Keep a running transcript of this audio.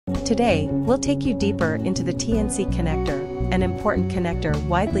Today, we'll take you deeper into the TNC connector, an important connector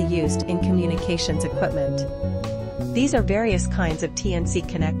widely used in communications equipment. These are various kinds of TNC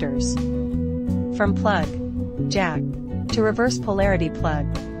connectors. From plug, jack, to reverse polarity plug,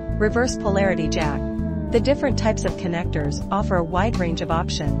 reverse polarity jack. The different types of connectors offer a wide range of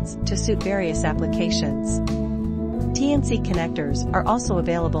options to suit various applications. TNC connectors are also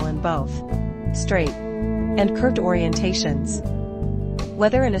available in both straight and curved orientations.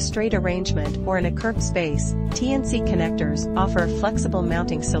 Whether in a straight arrangement or in a curved space, TNC connectors offer a flexible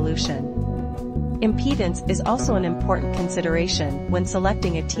mounting solution. Impedance is also an important consideration when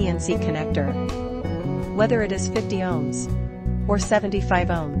selecting a TNC connector. Whether it is 50 ohms or 75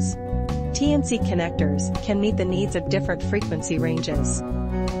 ohms, TNC connectors can meet the needs of different frequency ranges.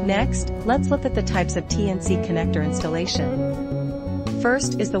 Next, let's look at the types of TNC connector installation.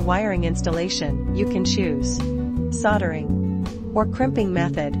 First is the wiring installation. You can choose soldering or crimping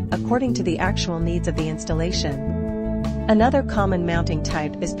method according to the actual needs of the installation. Another common mounting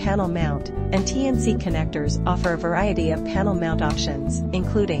type is panel mount, and TNC connectors offer a variety of panel mount options,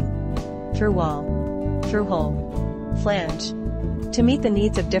 including through-wall, through-hole, flange, to meet the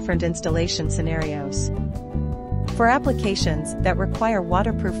needs of different installation scenarios. For applications that require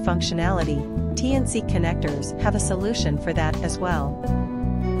waterproof functionality, TNC connectors have a solution for that as well.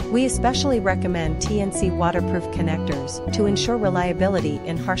 We especially recommend TNC waterproof connectors to ensure reliability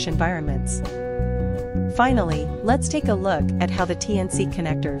in harsh environments. Finally, let's take a look at how the TNC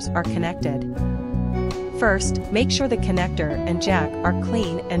connectors are connected. First, make sure the connector and jack are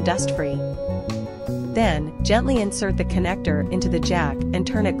clean and dust-free. Then, gently insert the connector into the jack and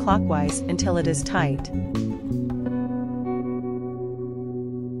turn it clockwise until it is tight.